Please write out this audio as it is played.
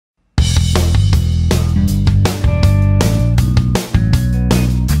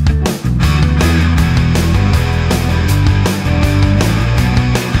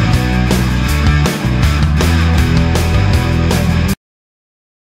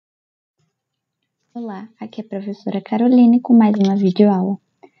Olá, aqui é a professora Caroline com mais uma videoaula.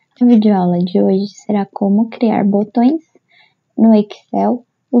 A videoaula de hoje será como criar botões no Excel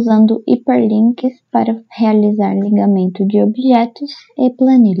usando hiperlinks para realizar ligamento de objetos e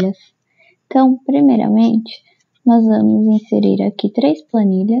planilhas. Então, primeiramente, nós vamos inserir aqui 3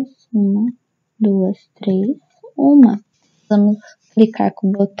 planilhas, 1, 2, 3, vamos clicar com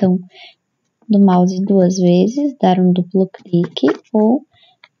o botão do mouse 2 vezes, dar um duplo clique ou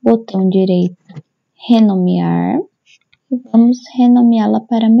botão direito renomear e vamos renomeá-la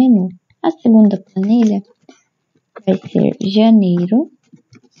para menu. A segunda planilha vai ser janeiro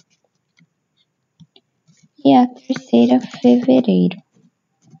e a terceira fevereiro.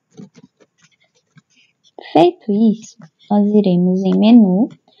 Feito isso, nós iremos em menu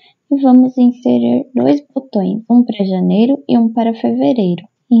e vamos inserir 2 botões, um para janeiro e um para fevereiro.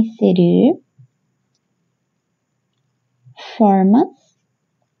 Inserir, formas.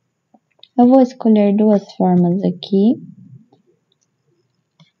 Eu vou escolher 2 formas aqui.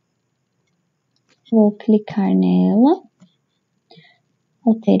 Vou clicar nela,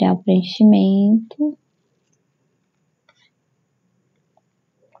 alterar o preenchimento,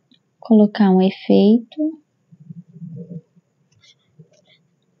 colocar um efeito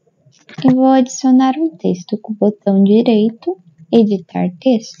e vou adicionar um texto com o botão direito, editar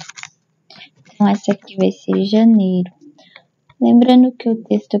texto. Então, essa aqui vai ser janeiro. Lembrando que o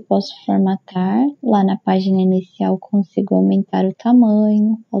texto eu posso formatar, lá na página inicial consigo aumentar o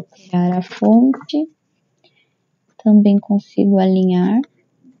tamanho, alterar a fonte, também consigo alinhar.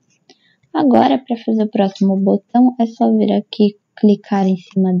 Agora, para fazer o próximo botão, é só vir aqui, clicar em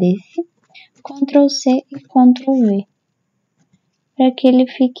cima desse, Ctrl C e Ctrl V, para que ele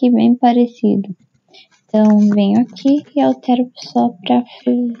fique bem parecido. Então, venho aqui e altero só para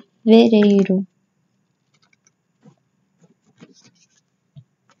fevereiro.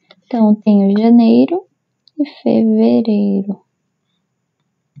 Então, tenho janeiro e fevereiro.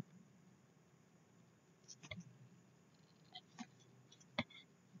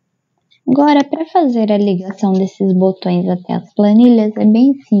 Agora, para fazer a ligação desses botões até as planilhas, é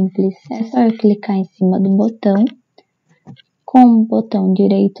bem simples. É só eu clicar em cima do botão, com o botão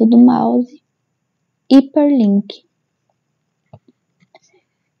direito do mouse, Hiperlink.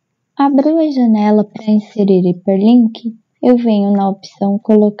 Abriu a janela para inserir hiperlink, eu venho na opção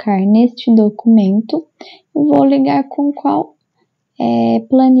colocar neste documento e vou ligar com qual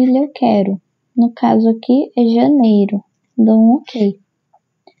planilha eu quero. No caso aqui é janeiro, dou um OK.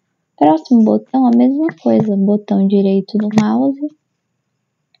 Próximo botão, a mesma coisa, botão direito do mouse,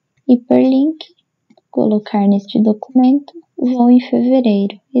 hiperlink, colocar neste documento, vou em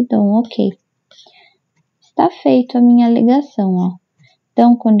fevereiro e dou um OK. Está feito a minha ligação, ó.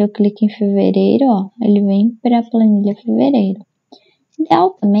 Então, quando eu clico em fevereiro, ó, ele vem para a planilha fevereiro.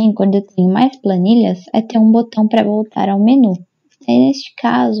 Ideal também, quando eu tenho mais planilhas, é ter um botão para voltar ao menu. Aí, neste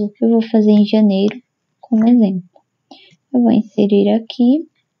caso, eu vou fazer em janeiro, como exemplo. Eu vou inserir aqui,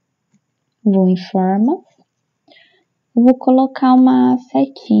 vou em formas, eu vou colocar uma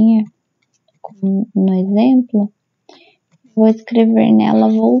setinha, como no exemplo, vou escrever nela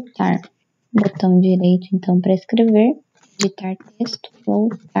voltar. Botão direito, então, para escrever, editar texto,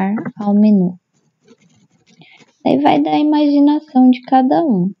 voltar ao menu. Daí vai da imaginação de cada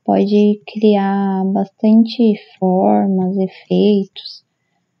um. Pode criar bastante formas, efeitos,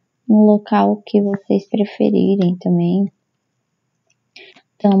 no local que vocês preferirem também.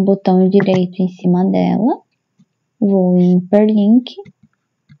 Então, botão direito em cima dela, vou em hiperlink,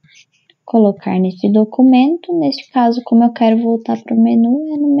 colocar neste documento. Neste caso, como eu quero voltar para o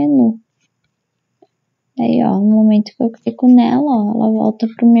menu, é no menu. Aí, ó, no momento que eu clico nela, ó, ela volta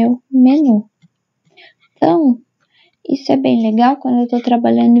para o meu menu. Então, isso é bem legal quando eu estou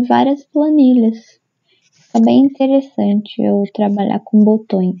trabalhando em várias planilhas. Fica bem interessante eu trabalhar com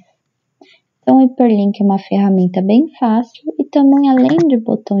botões. Então, o hiperlink é uma ferramenta bem fácil e também, além do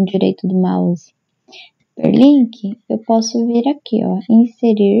botão direito do mouse hiperlink, eu posso vir aqui, ó,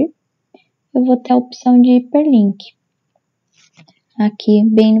 inserir. Eu vou ter a opção de hiperlink aqui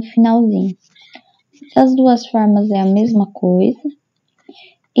bem no finalzinho. As 2 formas é a mesma coisa.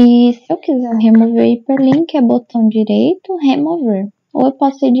 E se eu quiser remover hiperlink, é botão direito, remover. Ou eu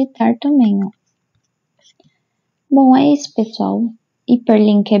posso editar também, ó. Bom, é isso, pessoal.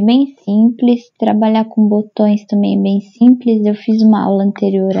 Hiperlink é bem simples. Trabalhar com botões também é bem simples. Eu fiz uma aula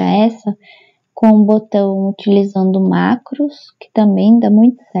anterior a essa com o botão utilizando macros, que também dá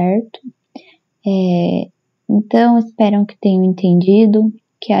muito certo. Então, espero que tenham entendido,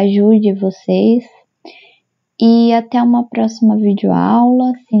 que ajude vocês. E até uma próxima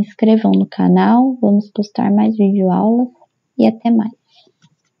videoaula. Se inscrevam no canal, vamos postar mais videoaulas e até mais.